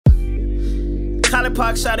College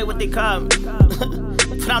Park shot it what they call me.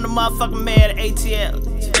 Put on the motherfucking mayor at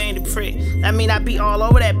ATL. Ain't the prick. That mean I be all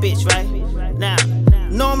over that bitch, right? Now,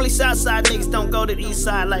 normally Southside niggas don't go to the East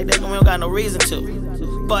Side like that, and we don't got no reason to.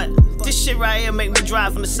 But this shit right here make me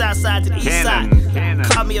drive from the South Side to the East Side.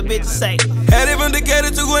 Call me a bitch and say, headed from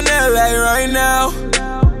Decatur to LA right now.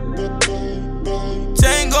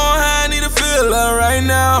 Chain going high, need a filler right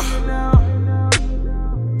now.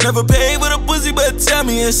 Never paid with a pussy, but tell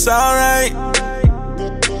me it's alright.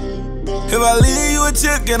 If I leave you a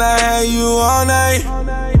tip, can I have you all night?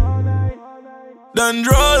 Done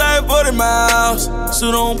drove like 40 miles,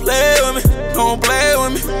 so don't play with me, don't play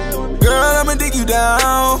with me. Girl, I'ma dig you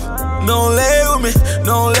down. Don't lay with me,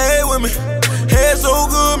 don't lay with me. Head so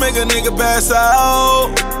good, make a nigga pass out.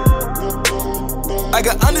 I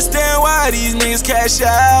can understand why these niggas cash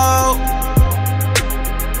out.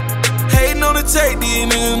 Hating on the tape, these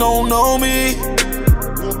niggas don't know me.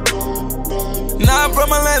 Not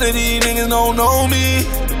from Atlanta, these niggas don't know me.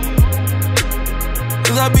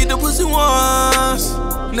 Cause I beat the pussy once.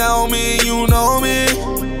 Now me, you know me.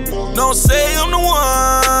 Don't say I'm the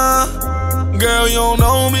one. Girl, you don't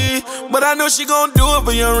know me. But I know she gon' do it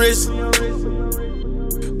for your wrist.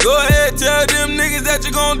 Go ahead, tell them niggas that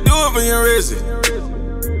you gon' do it for your wrist.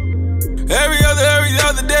 Every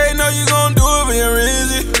other day, know you gon' do it for your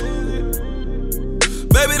wrist.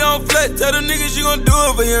 Baby, don't flex, tell them niggas you gon' do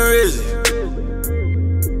it for your wrist.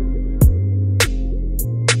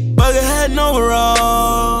 Bucket hat and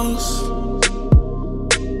overalls.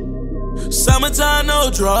 Summertime, no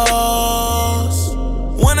draws.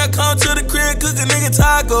 When I come to the crib, cook a nigga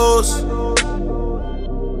tacos.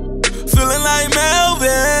 Feeling like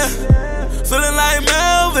Melvin, feeling like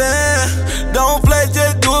Melvin. Don't play,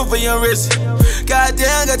 just do it for your wrist.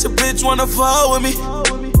 Goddamn, got your bitch wanna fall with me.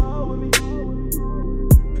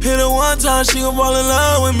 Hit her one time, she gon' fall in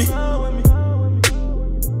love with me.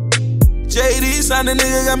 JD signed a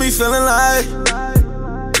nigga, got me feeling like.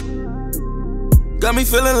 Got me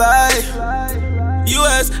feeling like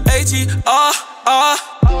USHER.